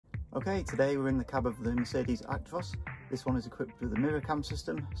Okay, today we're in the cab of the Mercedes Actros. This one is equipped with a MirrorCam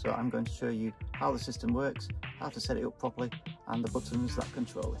system, so I'm going to show you how the system works, how to set it up properly, and the buttons that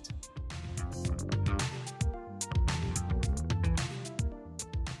control it.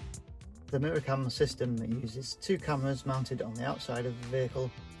 The MirrorCam system uses two cameras mounted on the outside of the vehicle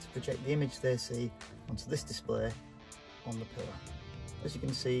to project the image they see onto this display on the pillar. As you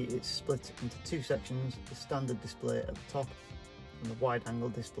can see, it's split into two sections, the standard display at the top and the wide angle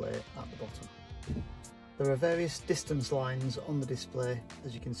display at the bottom. There are various distance lines on the display,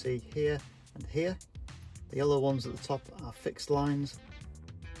 as you can see here and here. The yellow ones at the top are fixed lines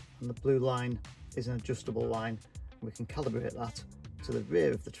and the blue line is an adjustable line. We can calibrate that to the rear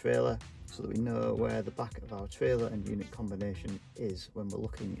of the trailer so that we know where the back of our trailer and unit combination is when we're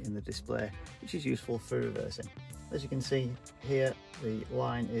looking in the display, which is useful for reversing. As you can see here, the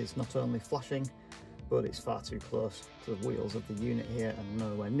line is not only flashing, but it's far too close to the wheels of the unit here and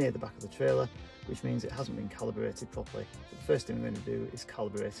nowhere near the back of the trailer, which means it hasn't been calibrated properly. So the first thing we're going to do is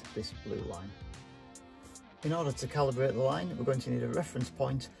calibrate this blue line. In order to calibrate the line, we're going to need a reference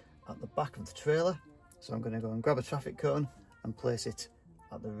point at the back of the trailer. So I'm going to go and grab a traffic cone and place it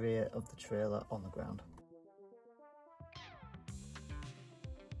at the rear of the trailer on the ground.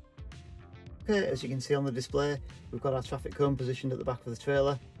 Okay, as you can see on the display, we've got our traffic cone positioned at the back of the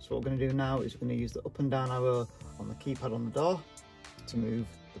trailer. So what we're going to do now is we're going to use the up and down arrow on the keypad on the door to move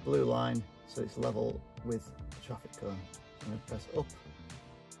the blue line so it's level with the traffic cone. I'm going to press up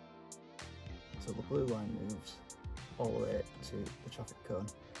until the blue line moves all the way to the traffic cone.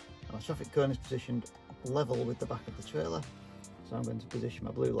 Now the traffic cone is positioned level with the back of the trailer, so I'm going to position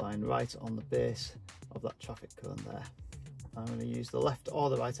my blue line right on the base of that traffic cone there. I'm going to use the left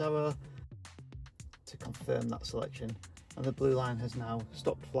or the right arrow to confirm that selection, and the blue line has now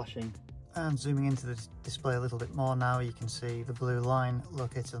stopped flashing. And zooming into the display a little bit more now, you can see the blue line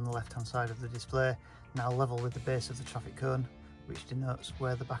located on the left hand side of the display, now level with the base of the traffic cone, which denotes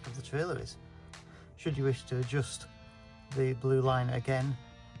where the back of the trailer is. Should you wish to adjust the blue line again,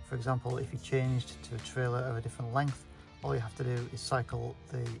 for example if you changed to a trailer of a different length, all you have to do is cycle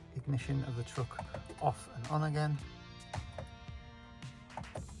the ignition of the truck off and on again,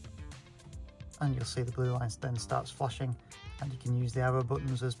 and you'll see the blue line then starts flashing, and you can use the arrow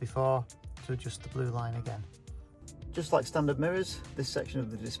buttons as before to adjust the blue line again. Just like standard mirrors, this section of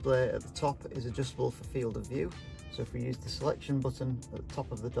the display at the top is adjustable for field of view. So if we use the selection button at the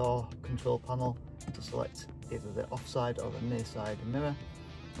top of the door control panel to select either the offside or the near side mirror,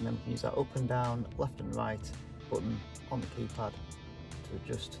 and then we can use that up and down, left and right button on the keypad to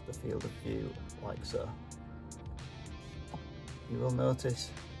adjust the field of view like so. You will notice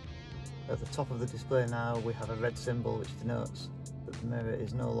at the top of the display now we have a red symbol which denotes that the mirror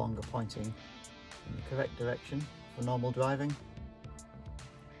is no longer pointing in the correct direction for normal driving.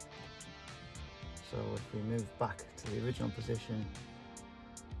 So if we move back to the original position,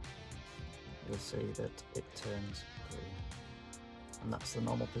 you'll see that it turns green. And that's the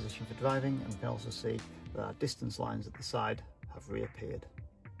normal position for driving, and we can also see that our distance lines at the side have reappeared.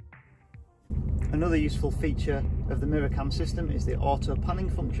 Another useful feature of the MirrorCam system is the auto panning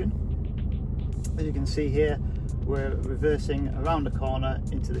function. As you can see here, we're reversing around a corner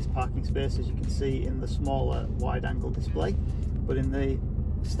into this parking space, as you can see in the smaller wide angle display, but in the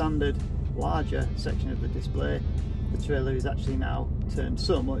standard larger section of the display, the trailer is actually now turned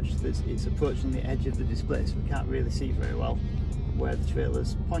so much that it's approaching the edge of the display, so we can't really see very well where the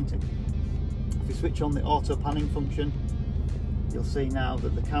trailer's pointing. If we switch on the auto panning function, you'll see now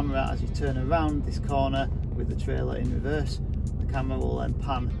that the camera, as you turn around this corner with the trailer in reverse, the camera will then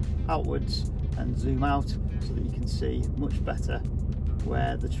pan outwards and zoom out so that you can see much better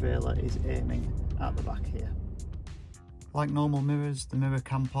where the trailer is aiming at the back here. Like normal mirrors, the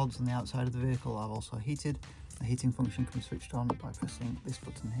MirrorCam pods on the outside of the vehicle are also heated. The heating function can be switched on by pressing this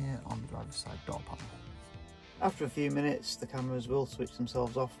button here on the driver's side door panel. After a few minutes, the cameras will switch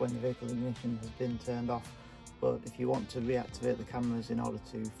themselves off when the vehicle ignition has been turned off, but if you want to reactivate the cameras in order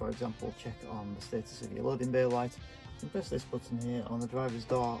to, for example, check on the status of your loading bay light, you can press this button here on the driver's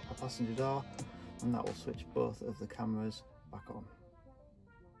door or passenger door, and that will switch both of the cameras back on.